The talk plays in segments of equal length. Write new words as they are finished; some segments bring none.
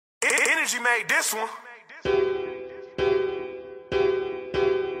Energy made this one.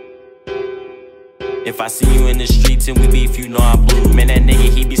 If I see you in the streets and we beef, you know I blew. Man, that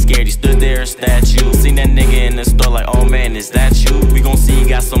nigga, he be scared, he stood there, a statue. Seen that nigga in the store like, oh man, is that you? We gon' see you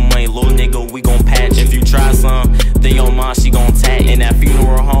got some money, little nigga, we gon' patch. If you try some, then your mom, she gon' tat. In that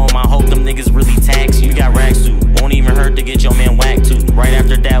funeral home, I hope them niggas really tax you. We got racks too, won't even hurt to get your man whacked too. Right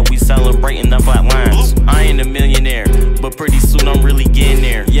after that, we celebrating the flat lines. I ain't a millionaire, but pretty soon I'm really getting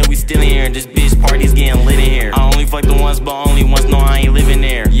there. Yeah, we still in here, and this bitch party's getting lit in here. I only fuck the ones, but only once, no, I ain't living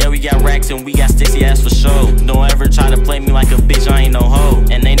there. Yeah, we got racks and we got sexy ass for sure. Don't ever try to play me like a bitch, I ain't no hoe.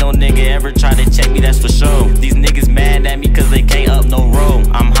 And ain't no nigga ever try to check me, that's for sure. These niggas mad at me cause they can't up no road.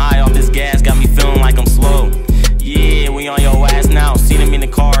 I'm high off this gas, got me feeling like I'm slow. Yeah, we on your ass now. See them in the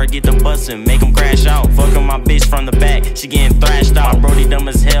car, get the bustin', make them crash out. Fuckin' my bitch from the back, she getting thrashed out. My brody dumb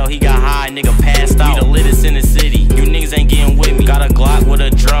as hell, he got high, nigga passed out. We the littest in the city, you niggas ain't getting with me. Got a Glock with a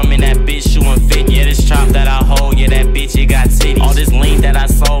drum and that bitch shootin' 50. Yeah, this chop that I hold, yeah, that bitch, it got titties. All this lean that I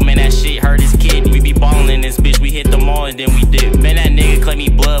sold, man, that shit hurt his kidney. We be ballin' in this bitch, we hit the mall and then we dip. Man, that nigga claim me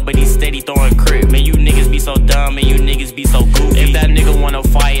blood, but he steady throwing crib. Man, you niggas be so dumb and you niggas be so goofy. If that nigga wanna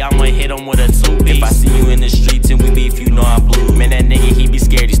fight, I'ma hit him with a 2-piece. If I see you in the streets and we beef, you know I blew. Man, that nigga, he be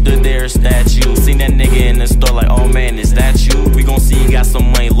scared, he stood there, a statue. Seen that nigga in the store like, oh man, is that you? We gon' see you got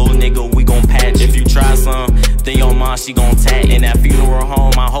some money, little nigga, we gon' patch. If you try some, then your mom, she gon' tat. In that funeral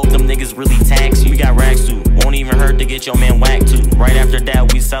home, I hope them niggas really tax you. We got racks too, won't even hurt to get your man whacked too. Right after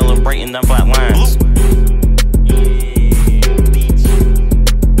that, we celebrating the flat lines.